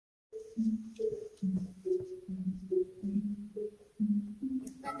Hey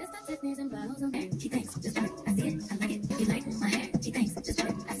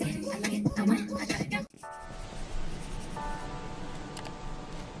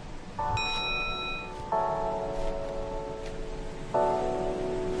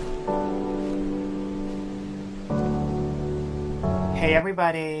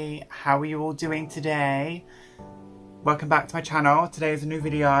everybody, how are you all doing today? Welcome back to my channel. Today is a new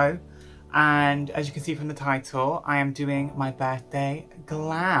video, and as you can see from the title, I am doing my birthday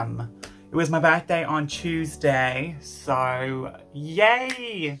glam. It was my birthday on Tuesday, so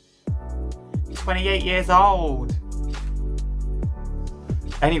yay! 28 years old.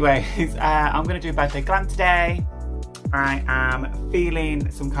 Anyways, I'm gonna do a birthday glam today. I am feeling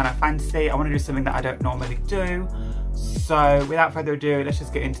some kind of fancy. I want to do something that I don't normally do. So without further ado, let's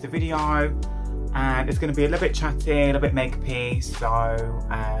just get into the video. And it's going to be a little bit chatty, a little bit makeup-y. So,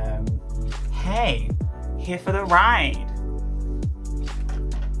 hey, here for the ride.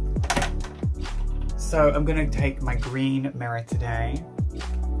 So I'm going to take my green mirror today,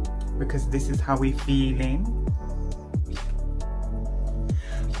 because this is how we're feeling.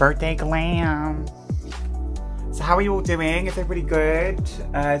 Birthday glam. So how are you all doing? Is everybody good? Is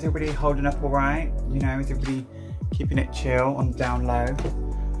everybody holding up all right? You know, is everybody keeping it chill on the down low?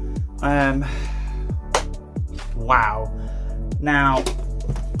 Wow. Now,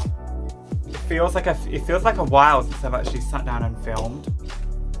 it feels like a while since I've actually sat down and filmed.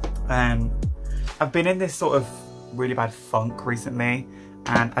 I've been in this sort of really bad funk recently,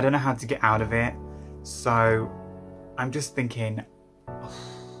 and I don't know how to get out of it. So I'm just thinking,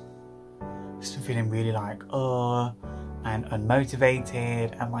 just feeling really like, and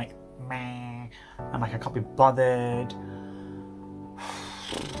unmotivated, and like, meh, and like I can't be bothered.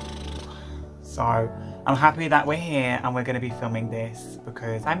 So I'm happy that we're here and we're going to be filming this,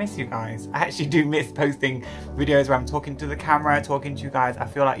 because I miss you guys. I actually do miss posting videos where I'm talking to the camera, talking to you guys. I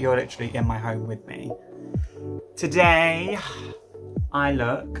feel like you're literally in my home with me. Today, I'm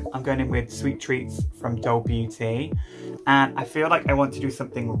going in with Sweet Treats from Doll Beauty, and I feel like I want to do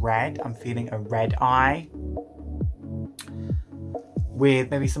something red. I'm feeling a red eye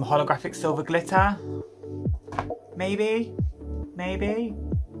with maybe some holographic silver glitter. Maybe,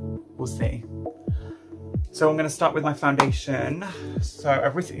 we'll see. So I'm going to start with my foundation. So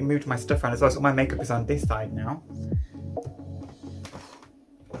I've recently moved my stuff around as well, so my makeup is on this side now.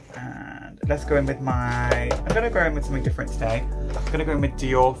 And let's go in with I'm going to go in with something different today. I'm going to go in with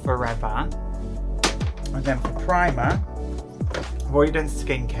Dior Forever. And then for primer, I've already done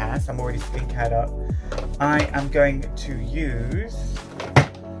skincare, so I'm already skincared up. I am going to use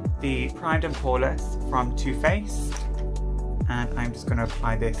the Primed and Poreless from Too Faced. And I'm just going to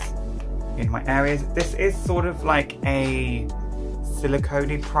apply this in my areas. This is sort of like a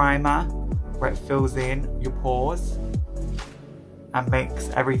silicone primer where it fills in your pores and makes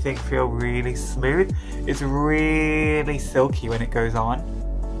everything feel really smooth. It's really silky when it goes on,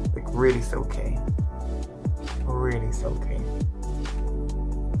 like really silky, really silky.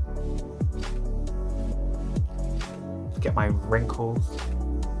 Get my wrinkles.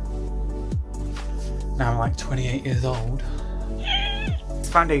 Now I'm like 28 years old. This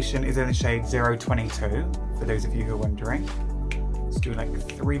foundation is in the shade 022, for those of you who are wondering. Let's do like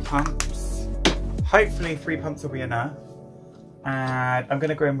 3 pumps. Hopefully 3 pumps will be enough. And I'm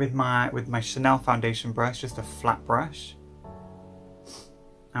gonna go in with my Chanel foundation brush, just a flat brush.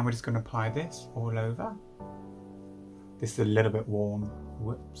 And we're just gonna apply this all over. This is a little bit warm.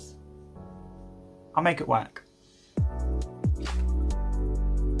 Whoops. I'll make it work.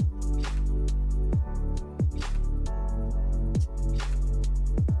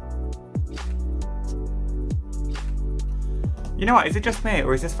 You know what, is it just me,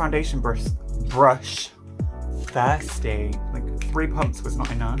 or is this foundation brush thirsty? Like 3 pumps was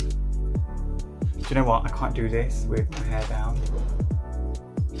not enough. Do you know what, I can't do this with my hair down.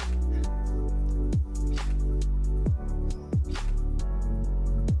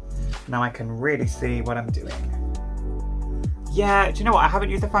 Now I can really see what I'm doing. Yeah, do you know what, I haven't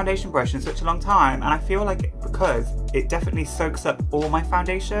used a foundation brush in such a long time, and I feel like because it definitely soaks up all my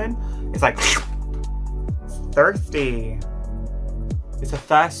foundation, it's like, it's thirsty. It's a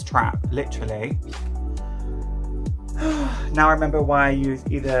thirst trap, literally. Now I remember why I use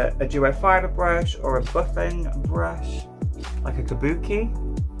either a duo fiber brush or a buffing brush, like a kabuki.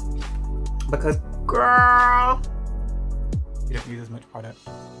 Because, girl, you don't use as much product.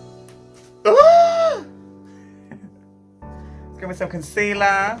 Let's go with some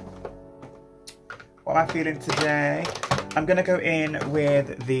concealer. What am I feeling today? I'm gonna go in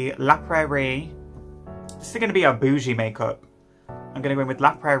with the La Prairie. This is gonna be a bougie makeup. I'm going to go in with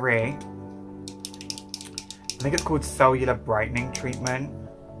La Prairie. I think it's called Cellular Brightening Treatment.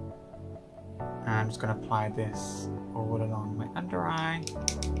 And I'm just going to apply this all along my under eye.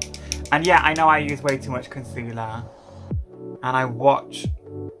 And yeah, I know I use way too much concealer. And I watch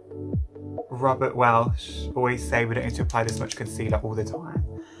Robert Welsh always say we don't need to apply this much concealer all the time.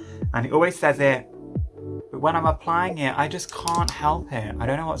 And he always says it. But when I'm applying it, I just can't help it. I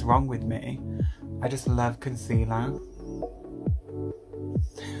don't know what's wrong with me. I just love concealer.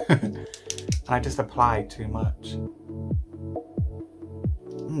 And I just apply too much.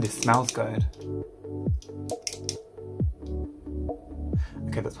 This smells good.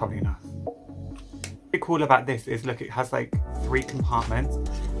 Okay, that's probably enough. What's cool about this is, look, it has like 3 compartments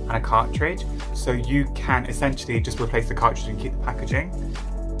and a cartridge. So you can essentially just replace the cartridge and keep the packaging.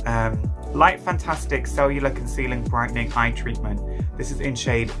 Light Fantastic Cellular Concealing Brightening Eye Treatment. This is in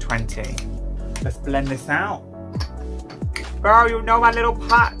shade 20. Let's blend this out. Girl, you know my little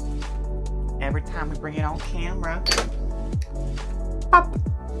pot. Every time we bring it on camera. Up.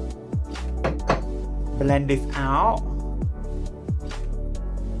 Blend this out.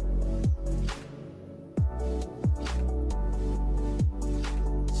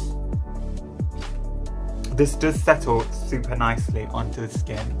 This does settle super nicely onto the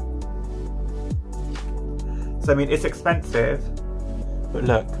skin. So I mean, it's expensive, but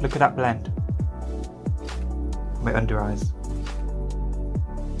look at that blend. My under eyes.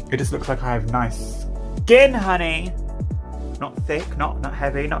 It just looks like I have nice skin, honey. Not thick, not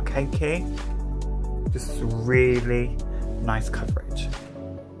heavy, not cakey. Just really nice coverage.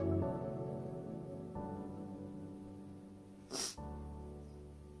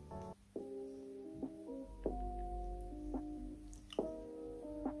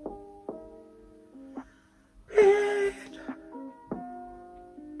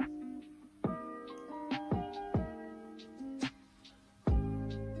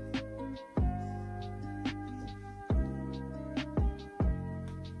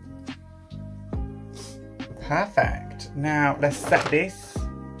 Perfect. Now let's set this.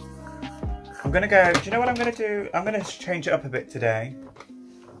 I'm gonna go, do you know what I'm gonna do? I'm gonna change it up a bit today.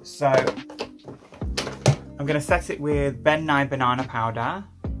 So I'm gonna set it with Ben Nye Banana Powder.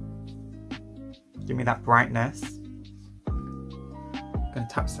 Give me that brightness. Gonna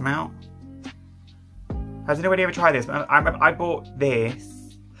tap some out. Has anybody ever tried this? I bought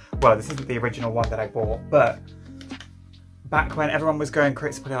this. Well, this isn't the original one that I bought, but back when everyone was going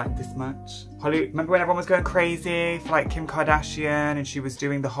crazy, probably like this much. Remember when everyone was going crazy for like Kim Kardashian and she was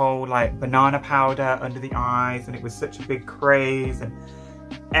doing the whole like banana powder under the eyes and it was such a big craze and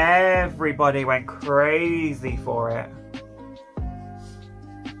everybody went crazy for it.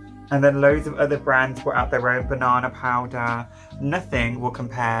 And then loads of other brands brought out their own banana powder. Nothing will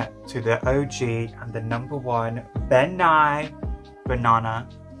compare to the OG and the #1 Ben Nye Banana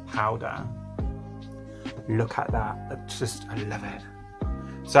Powder. Look at that. That's just, I love it.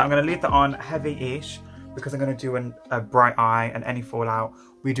 So I'm going to leave that on heavy-ish because I'm going to do a bright eye, and any fallout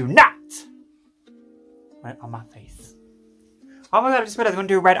we do not right on my face. Oh my god, I just realized I'm going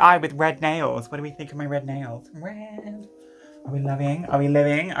to do a red eye with red nails. What do we think of my red nails? Red. Are we loving? Are we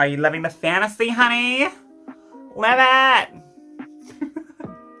living? Are you loving the fantasy, honey? Love it.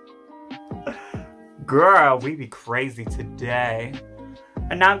 Girl, we be crazy today.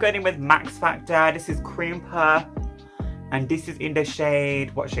 And now I'm going in with Max Factor. This is Cream Puff. And this is in the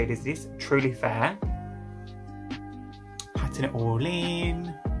shade, what shade is this? Truly Fair. Patting it all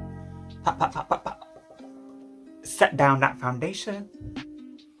in. Pat, pat, pat, pat, pat. Set down that foundation.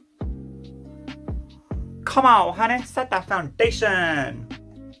 Come on, honey, set that foundation.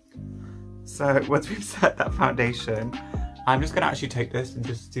 So once we've set that foundation, I'm just gonna actually take this and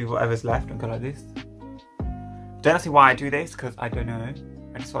just do whatever's left and go like this. Don't ask me why I do this, because I don't know.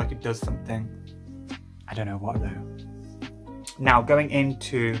 I just feel like it does something. I don't know what though. Now going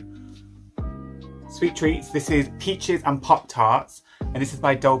into Sweet Treats. This is Peaches and Pop-Tarts, and this is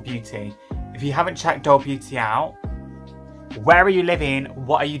by Doll Beauty. If you haven't checked Doll Beauty out, where are you living?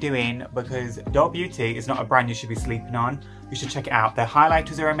 What are you doing? Because Doll Beauty is not a brand you should be sleeping on. You should check it out. Their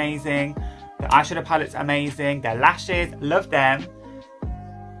highlighters are amazing. Their eyeshadow palettes are amazing. Their lashes, love them.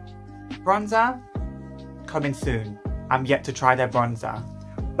 Bronzer, coming soon. I'm yet to try their bronzer,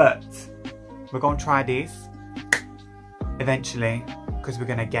 but we're gonna try this eventually because we're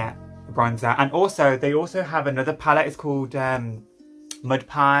gonna get the bronzer. And also, they also have another palette. It's called Mud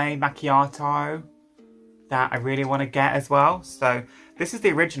Pie Macchiato that I really want to get as well. So this is the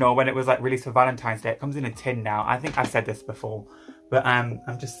original when it was like released for Valentine's Day. It comes in a tin now. I think I've said this before, but I'm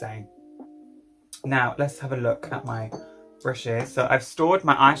just saying. Now let's have a look at my brushes. So I've stored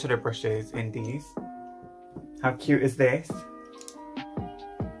my eyeshadow brushes in these. How cute is this?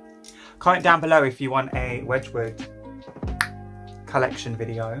 Comment down below if you want a Wedgwood collection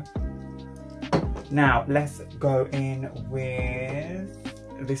video. Now let's go in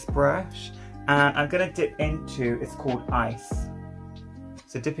with this brush, and I'm gonna dip into, it's called Ice.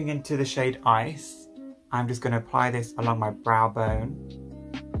 So dipping into the shade Ice, I'm just gonna apply this along my brow bone.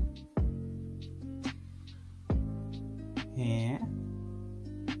 Here.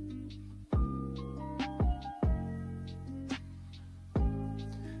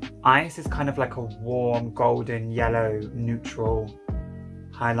 Ice is kind of like a warm golden yellow neutral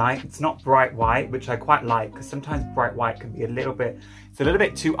highlight. It's not bright white, which I quite like, because sometimes bright white can be a little bit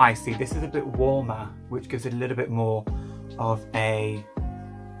too icy. This is a bit warmer, which gives it a little bit more of a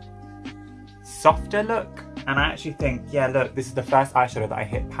softer look. And I actually think, yeah, look, this is the first eyeshadow that I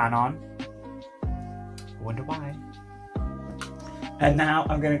hit pan on. I wonder why. And now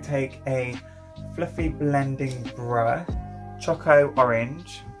I'm going to take a fluffy blending brush, Choco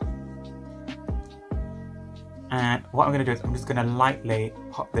Orange. And what I'm going to do is I'm just going to lightly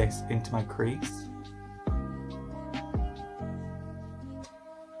pop this into my crease.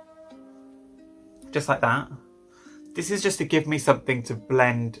 Just like that. This is just to give me something to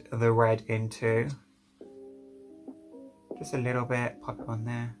blend the red into. Just a little bit, pop it on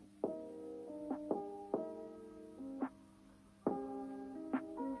there.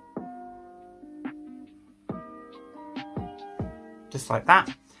 Just like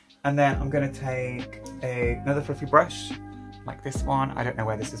that. And then I'm going to take another fluffy brush, like this one. I don't know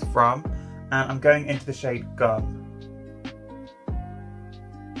where this is from. And I'm going into the shade Gum,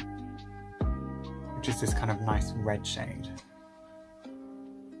 which is this kind of nice red shade.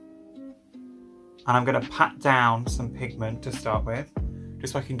 And I'm going to pat down some pigment to start with,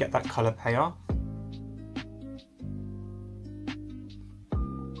 just so I can get that colour payoff.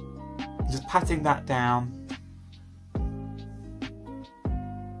 Just patting that down.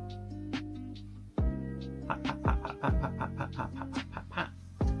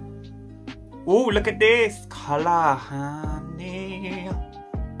 Ooh, look at this colour, honey.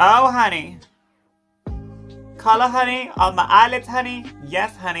 Oh, honey. Colour, honey, on my eyelids, honey.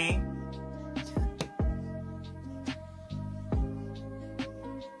 Yes, honey.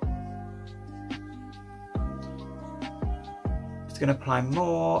 Just gonna apply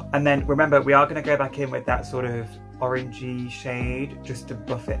more. And then remember, we are gonna go back in with that sort of orangey shade just to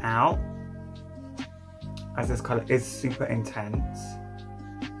buff it out, as this colour is super intense.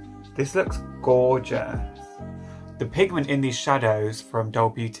 This looks gorgeous. The pigment in these shadows from Doll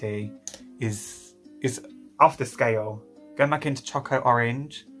Beauty is off the scale. Going back into Choco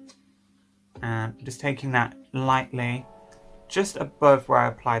Orange and just taking that lightly just above where I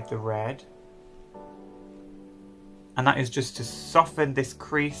applied the red. And that is just to soften this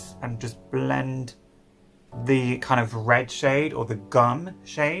crease and just blend the kind of red shade or the gum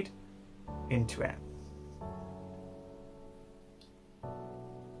shade into it.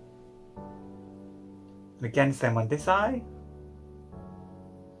 And again, same on this eye.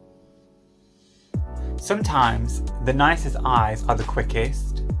 Sometimes the nicest eyes are the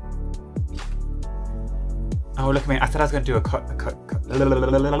quickest. Oh, look at me. I said I was going to do a cut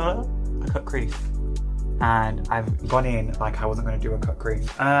crease. And I've gone in like I wasn't going to do a cut crease.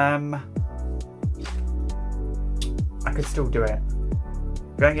 I could still do it.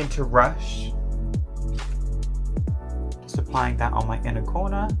 Going into Rush. Just applying that on my inner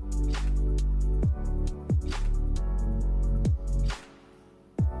corner.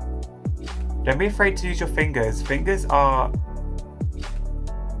 Don't be afraid to use your fingers. Fingers are,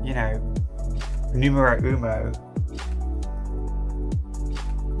 you know, numero uno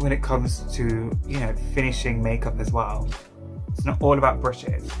when it comes to, you know, finishing makeup as well. It's not all about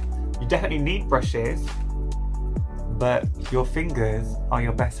brushes. You definitely need brushes, but your fingers are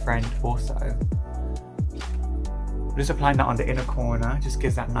your best friend also. Just applying that on the inner corner, just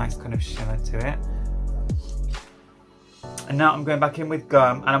gives that nice kind of shimmer to it. And now I'm going back in with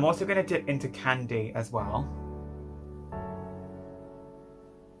Gum, and I'm also going to dip into Candy as well.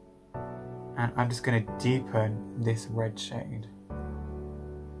 And I'm just going to deepen this red shade.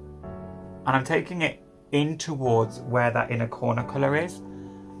 And I'm taking it in towards where that inner corner colour is,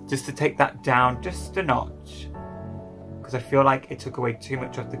 just to take that down just a notch, because I feel like it took away too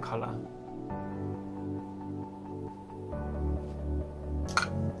much of the colour.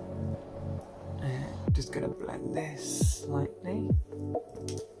 Just gonna blend this slightly.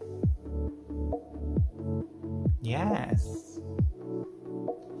 Yes.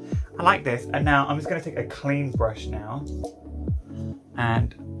 I like this. And now I'm just gonna take a clean brush now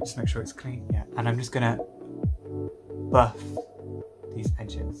and just make sure it's clean. Yeah. And I'm just gonna buff these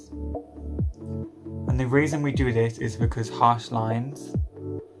edges. And the reason we do this is because harsh lines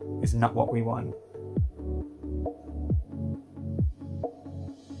is not what we want.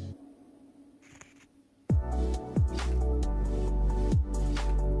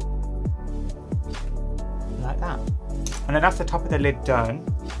 Like that. And then that's the top of the lid done.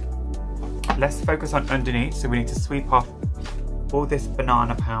 Let's focus on underneath. So we need to sweep off all this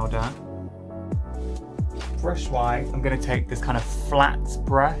banana powder. Brush wise, I'm going to take this kind of flat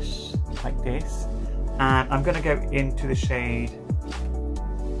brush like this, and I'm going to go into the shade,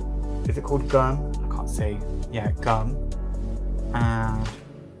 is it called Gum? I can't see. Yeah, Gum. And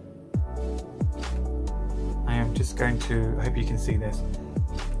I am just going to, I hope you can see this,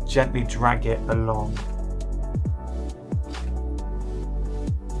 gently drag it along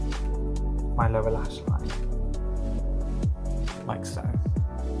my lower lash line, like so.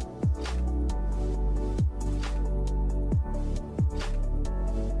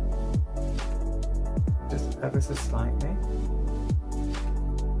 Just ever so slightly.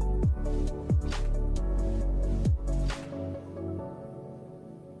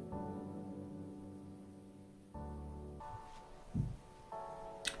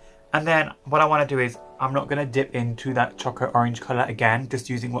 And then what I want to do is, I'm not going to dip into that chocolate orange colour again, just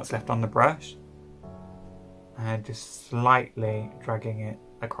using what's left on the brush. And just slightly dragging it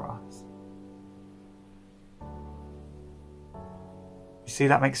across. You see,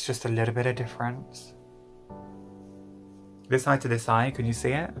 that makes just a little bit of difference. This side to this side, can you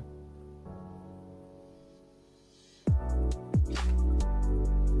see it?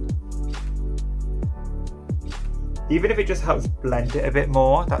 Even if it just helps blend it a bit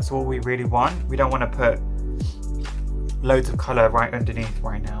more, that's all we really want. We don't want to put loads of colour right underneath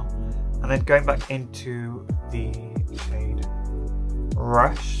right now. And then going back into the shade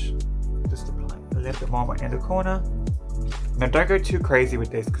Rush, just apply a little bit more in the corner. Now don't go too crazy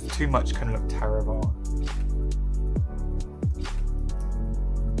with this because too much can look terrible.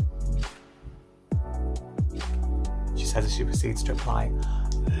 She says as she proceeds to apply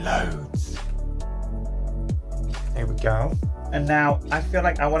loads. There we go. And now I feel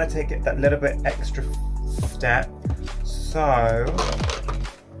like I want to take it that little bit extra step. So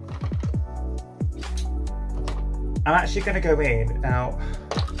I'm actually going to go in now.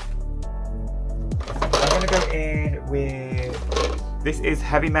 I'm going to go in with, this is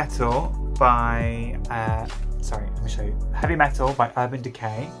Heavy Metal by, sorry, let me show you. Heavy Metal by Urban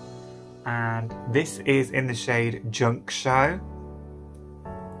Decay. And this is in the shade JUNKSHOW.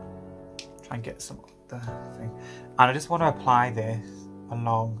 Try and get some of the thing. And I just want to apply this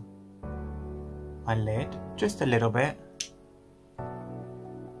along my lid, just a little bit.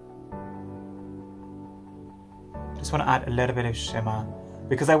 Just want to add a little bit of shimmer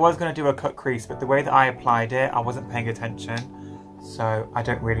because I was going to do a cut crease, but the way that I applied it, I wasn't paying attention. So I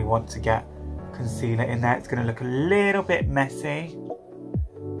don't really want to get concealer in there. It's going to look a little bit messy.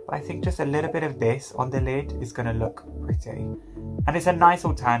 But I think just a little bit of this on the lid is going to look pretty. And it's a nice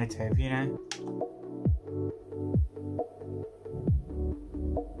alternative, you know.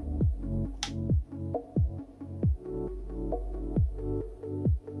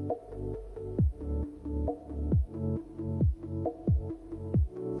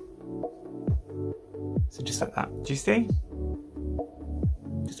 So just like that. Do you see?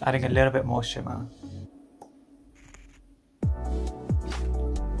 Just adding a little bit more shimmer.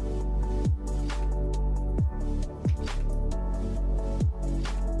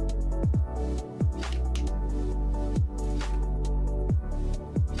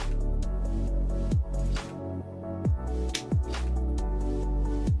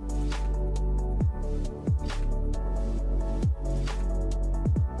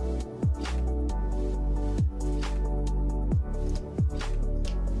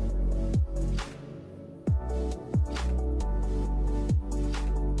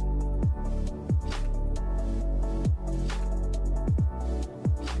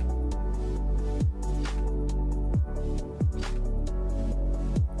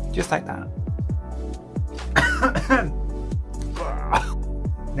 Just like that.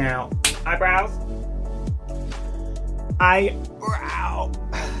 Now, eyebrows. Eyebrow.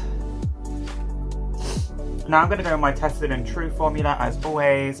 Now I'm going to go with my Tested and True formula as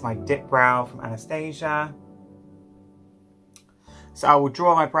always, my dip brow from Anastacia. So I will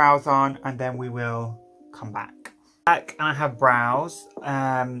draw my brows on and then we will come back. Back and I have brows.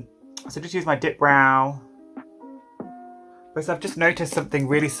 So just use my dip brow. Because I've just noticed something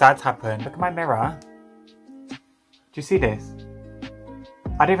really sad's happened. Look at my mirror. Do you see this?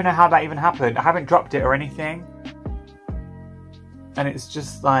 I don't even know how that even happened. I haven't dropped it or anything. And it's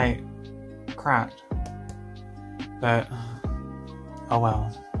just like cracked. But, oh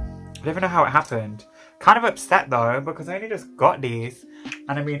well. I don't even know how it happened. Kind of upset though, because I only just got these.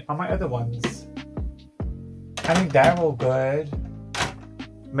 And I mean, on my other ones, I mean, they're all good.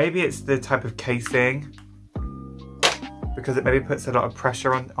 Maybe it's the type of casing, because it maybe puts a lot of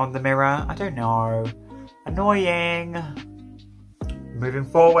pressure on the mirror. I don't know. Annoying. Moving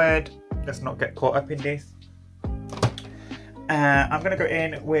forward. Let's not get caught up in this. I'm going to go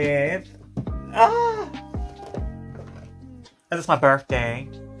in with... This is my birthday.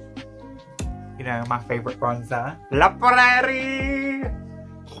 You know, my favourite bronzer. La Prairie!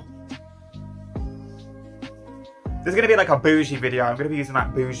 This is going to be like a bougie video. I'm going to be using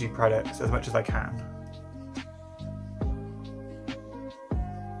like bougie products as much as I can.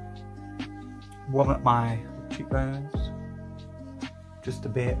 Warm up my cheekbones. Just a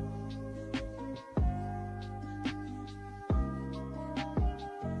bit.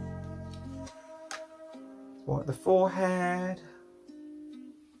 Warm up the forehead.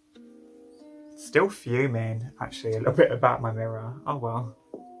 Still fuming, actually, a little bit about my mirror. Oh well.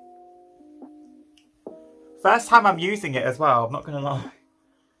 First time I'm using it as well, I'm not gonna lie.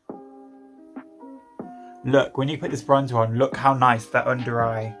 Look, when you put this bronzer on, look how nice that under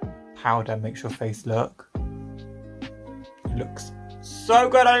eye powder makes your face look. It looks so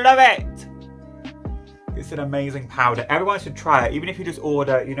good, I love it! It's an amazing powder. Everyone should try it, even if you just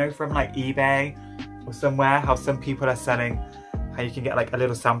order, you know, from like eBay or somewhere, how some people are selling, how you can get like a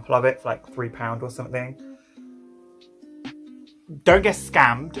little sample of it for like £3 or something. Don't get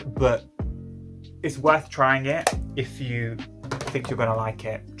scammed, but it's worth trying it if you think you're gonna like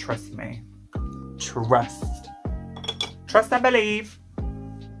it. Trust me. Trust. Trust and believe.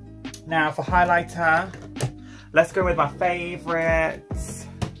 Now for highlighter, let's go with my favourites.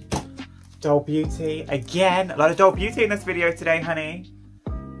 Doll Beauty. Again, a lot of Doll Beauty in this video today, honey.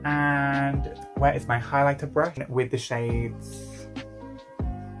 And where is my highlighter brush? With the shades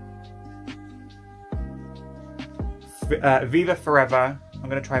Viva Forever. I'm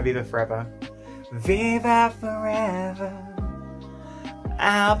gonna try Viva Forever. Viva Forever,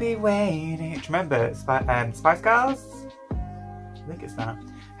 I'll be waiting. Do you remember Spice Girls? I think it's that.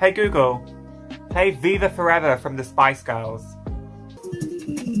 Hey Google, play Viva Forever from the Spice Girls.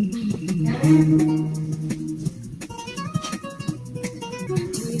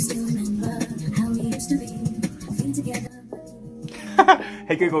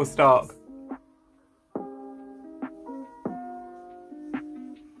 Hey Google, stop.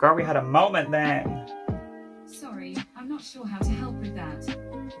 Girl, we had a moment then. Sorry, I'm not sure how to help with that.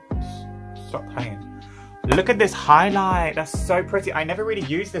 Stop playing. Look at this highlight. That's so pretty. I never really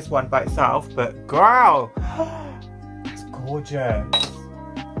used this one by itself, but girl, that's gorgeous.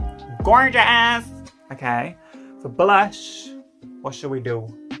 Gorgeous. Okay, for blush, what shall we do?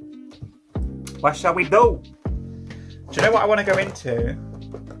 What shall we do? Do you know what I want to go into?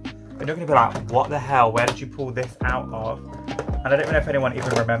 And you're going to be like, what the hell? Where did you pull this out of? And I don't know if anyone even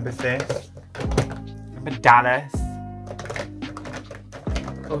remembers this. Remember Dallas?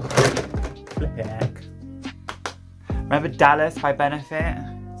 Oh, flipping heck. Remember Dallas by Benefit?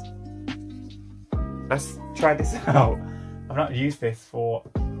 Let's try this out. I've not used this for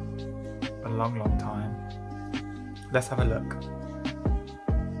a long, long time. Let's have a look.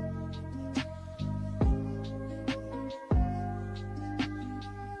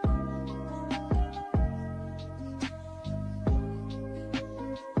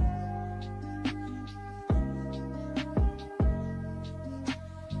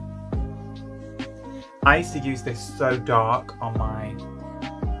 I used to use this so dark on my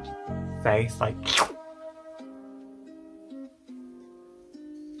face, like...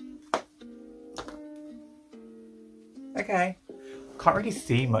 Okay. Can't really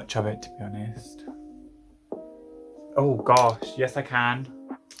see much of it, to be honest. Oh gosh, yes I can.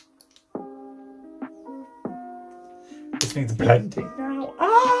 This needs blending now.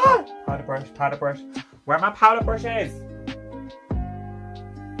 Ah! Powder brush, powder brush. Where are my powder brushes?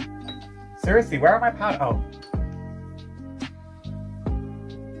 Seriously, where are my powder? Oh.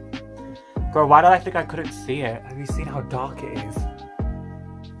 Girl, why did I think I couldn't see it? Have you seen how dark it is?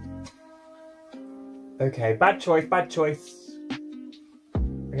 Okay, bad choice, bad choice.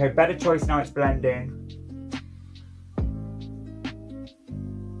 Okay, better choice now, it's blending.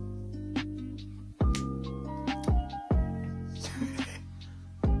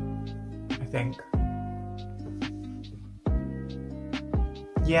 I think.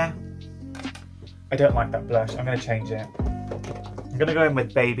 Yeah. I don't like that blush. I'm going to change it. I'm going to go in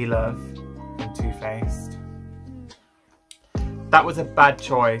with Baby Love from Too Faced. That was a bad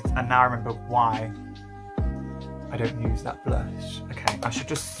choice, and now I remember why I don't use that blush. Okay, I should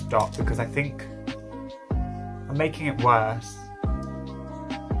just stop because I think I'm making it worse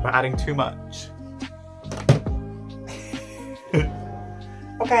by adding too much.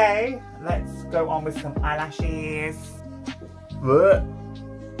 Okay, let's go on with some eyelashes. Ugh.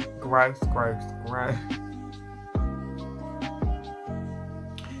 Gross, gross, gross.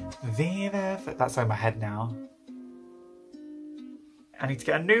 That's on my head now. I need to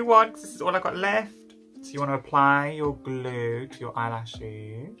get a new one because this is all I've got left. So you want to apply your glue to your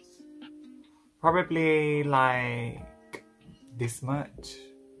eyelashes. Probably like this much.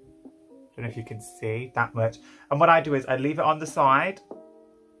 Don't know if you can see that much. And what I do is I leave it on the side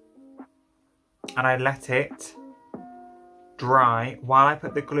and I let it dry while I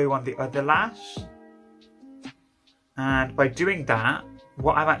put the glue on the other lash. And by doing that,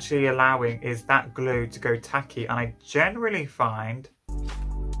 what I'm actually allowing is that glue to go tacky, and I generally find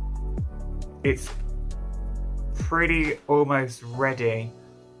it's pretty almost ready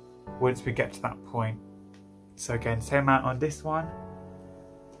once we get to that point. So again, same amount on this one.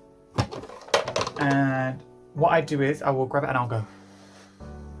 And what I do is I will grab it and I'll go.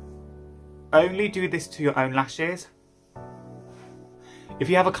 Only do this to your own lashes. If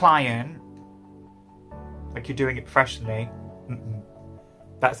you have a client, like you're doing it professionally,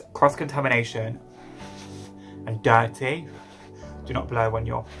 that's cross-contamination and dirty. Do not blow on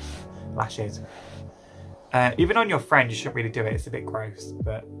your lashes. Even on your friend, you shouldn't really do it. It's a bit gross,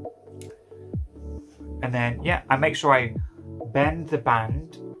 but... And then, yeah, I make sure I bend the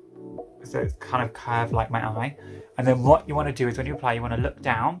band so it's kind of curved like my eye. And then what you want to do is when you apply, you want to look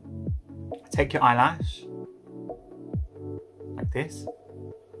down, take your eyelash, like this.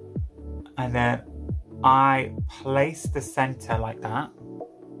 And then I place the center like that.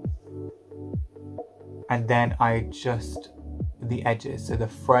 And then I adjust the edges, so the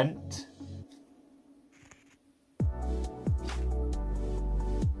front.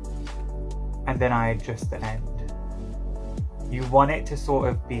 And then I adjust the end. You want it to sort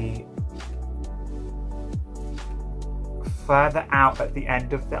of be further out at the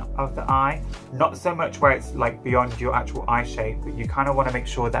end of the eye. Not so much where it's like beyond your actual eye shape, but you kind of want to make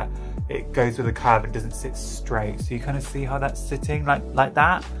sure that it goes with a curve and doesn't sit straight. So you kind of see how that's sitting like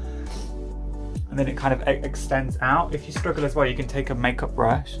that. And then it kind of extends out. If you struggle as well, you can take a makeup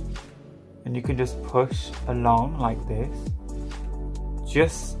brush and you can just push along like this,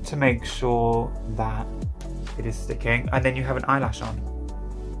 just to make sure that it is sticking. And then you have an eyelash on.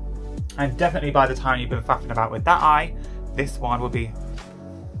 And definitely by the time you've been faffing about with that eye, this one will be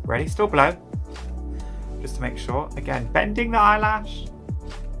ready. Still blow, just to make sure. Again, bending the eyelash.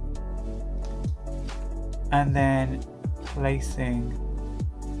 And then placing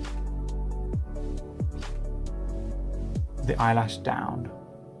the eyelash down.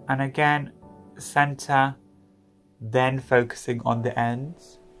 And again, center, then focusing on the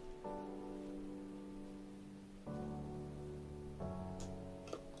ends.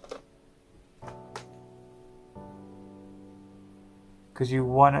 Because you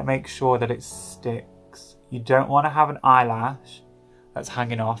want to make sure that it sticks. You don't want to have an eyelash that's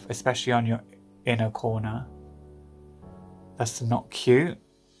hanging off, especially on your inner corner. That's not cute.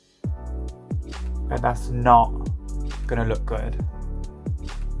 And that's not gonna look good.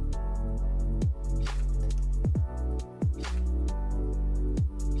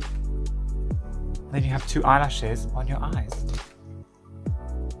 Then you have two eyelashes on your eyes.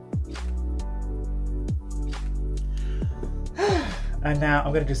 And now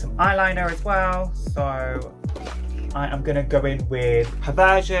I'm gonna do some eyeliner as well. So I am gonna go in with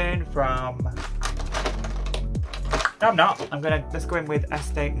Perversion from... No, I'm not. Let's go in with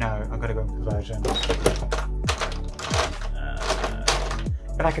Estee. No, I'm gonna go with Perversion.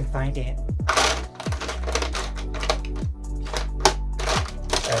 If I can find it.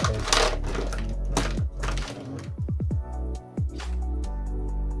 There it is.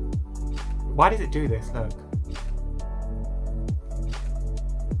 Why does it do this? Look.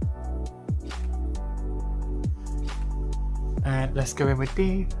 And let's go in with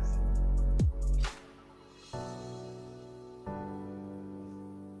these.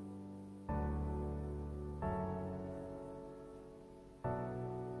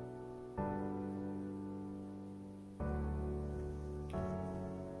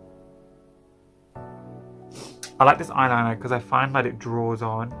 I like this eyeliner because I find that it draws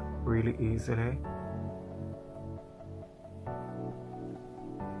on really easily.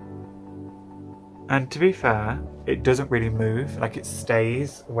 And to be fair, it doesn't really move, like it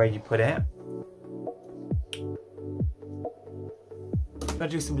stays where you put it. I'm gonna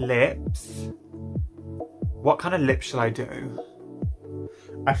do some lips. What kind of lips shall I do?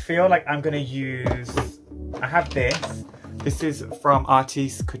 I feel like I'm gonna use, I have this. This is from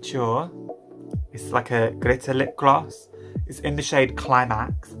Artiste Couture. It's like a glitter lip gloss. It's in the shade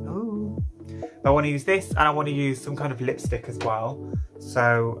Climax. Ooh. I want to use this and I want to use some kind of lipstick as well.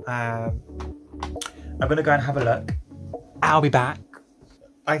 So I'm gonna go and have a look. I'll be back.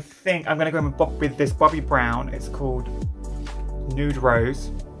 I think I'm gonna go with this Bobbi Brown. It's called Nude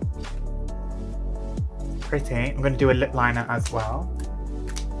Rose. Pretty. I'm gonna do a lip liner as well.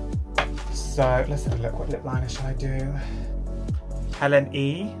 So let's have a look. What lip liner shall I do? Helen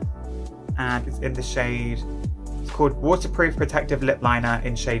E. And it's in the shade, it's called Waterproof Protective Lip Liner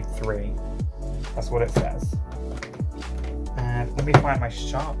in shade 3. That's what it says. And let me find my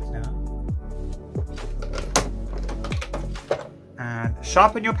sharp now. And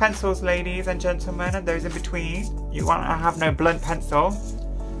sharpen your pencils, ladies and gentlemen, and those in between. You want to have no blunt pencil.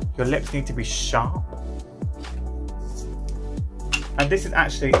 Your lips need to be sharp. And this is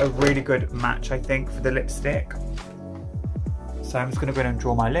actually a really good match, I think, for the lipstick. So I'm just going to go ahead and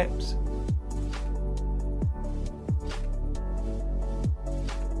draw my lips.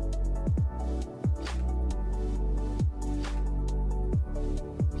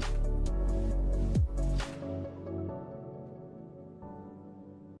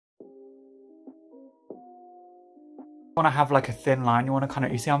 Want to have like a thin line, you want to kind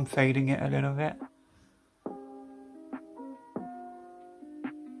of, you see I'm fading it a little bit.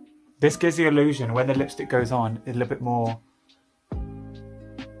 This gives the illusion when the lipstick goes on, a little bit more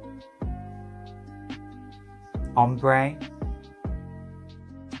ombre.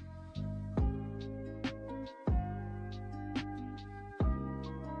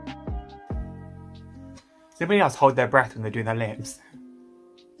 Does anybody else hold their breath when they do their lips?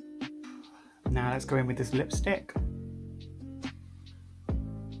 Now let's go in with this lipstick.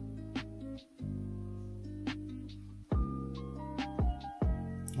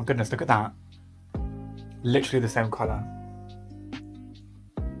 Oh goodness, look at that. Literally the same colour.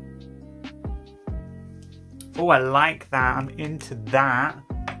 Oh, I like that. I'm into that.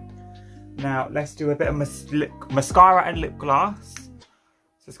 Now, let's do a bit of mascara and lip gloss.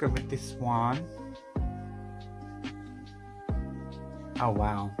 So let's go with this one. Oh,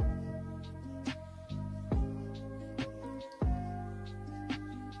 wow.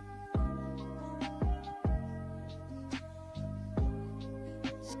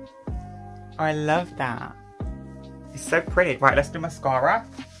 I love that. It's so pretty. Right, let's do mascara.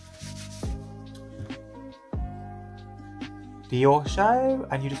 Diorskin,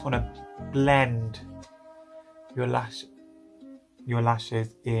 and you just want to blend your lashes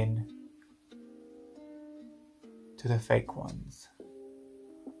in to the fake ones.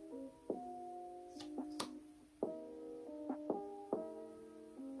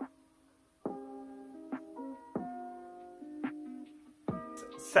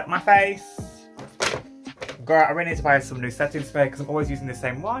 Set my face. Girl, I really need to buy some new setting spray because I'm always using the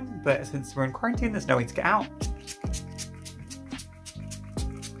same one, but since we're in quarantine, there's no way to get out.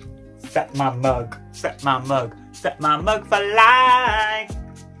 Set my mug, set my mug, set my mug for life.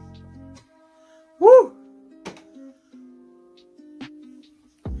 Woo!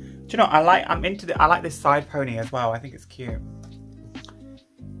 Do you know, I like this side pony as well. I think it's cute.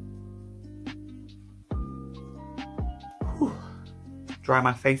 Whew. Dry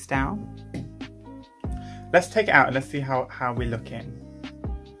my face down. Let's take it out and let's see how we're looking.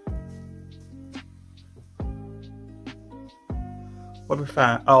 What do we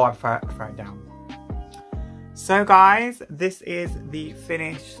prefer? Oh, I prefer it down. So guys, this is the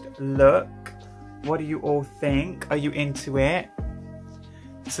finished look. What do you all think? Are you into it?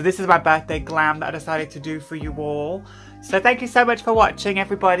 So this is my birthday glam that I decided to do for you all. So thank you so much for watching,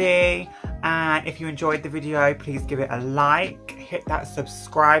 everybody. And if you enjoyed the video, please give it a like. Hit that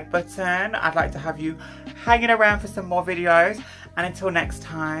subscribe button. I'd like to have you hanging around for some more videos. And until next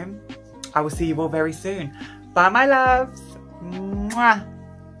time, I will see you all very soon. Bye, my loves. Mwah.